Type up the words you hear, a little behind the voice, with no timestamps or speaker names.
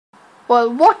Well,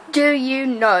 what do you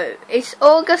know? It's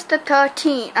August the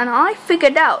 13th and I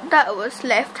figured out that it was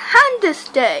Left-Handers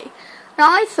Day.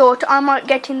 Now I thought I might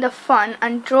get in the fun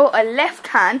and draw a left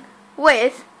hand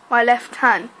with my left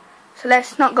hand. So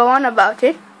let's not go on about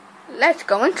it. Let's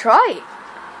go and try it.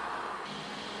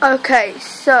 Okay,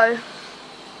 so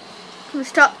we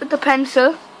start with the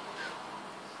pencil.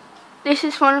 This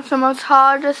is one of the most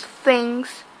hardest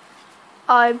things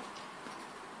I've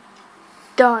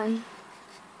done.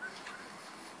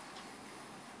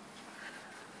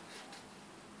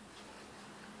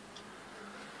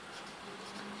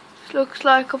 This looks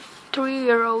like a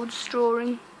 3-year-old's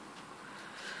drawing.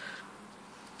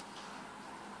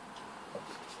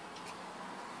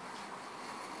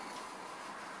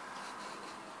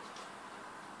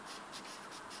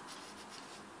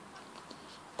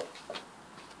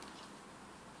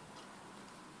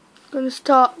 I'm going to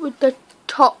start with the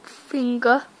top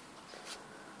finger.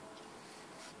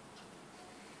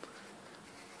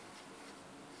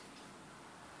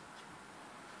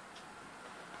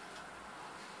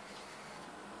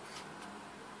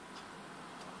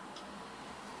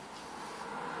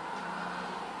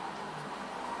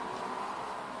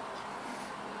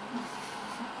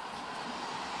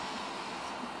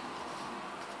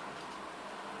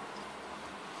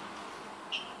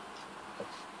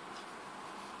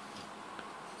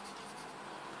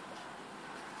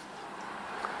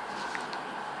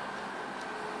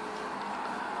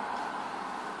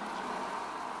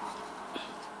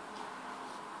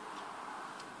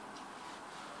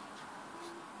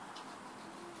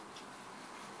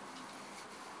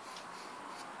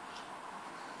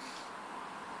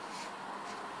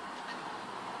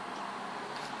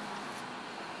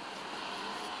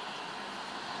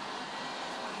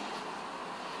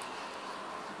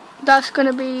 That's going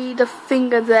to be the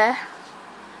finger there.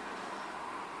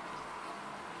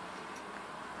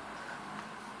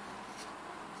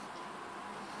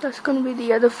 That's going to be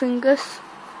the other fingers.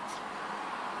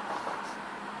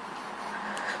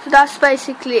 So that's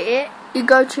basically it. You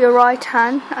go to your right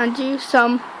hand and do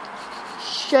some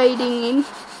shading in.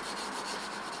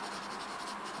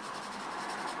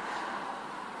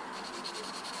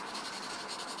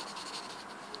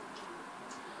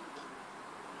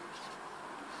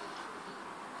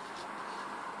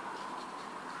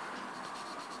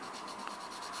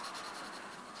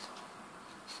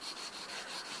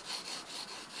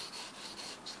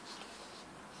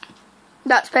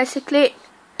 That's basically it.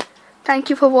 Thank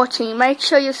you for watching. Make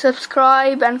sure you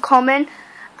subscribe and comment,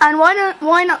 and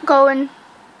why not go and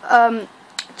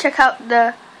check out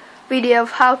the video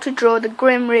of how to draw the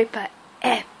Grim Reaper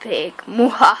epic.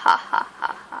 Muhahaha.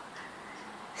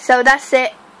 So that's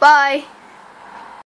it. Bye.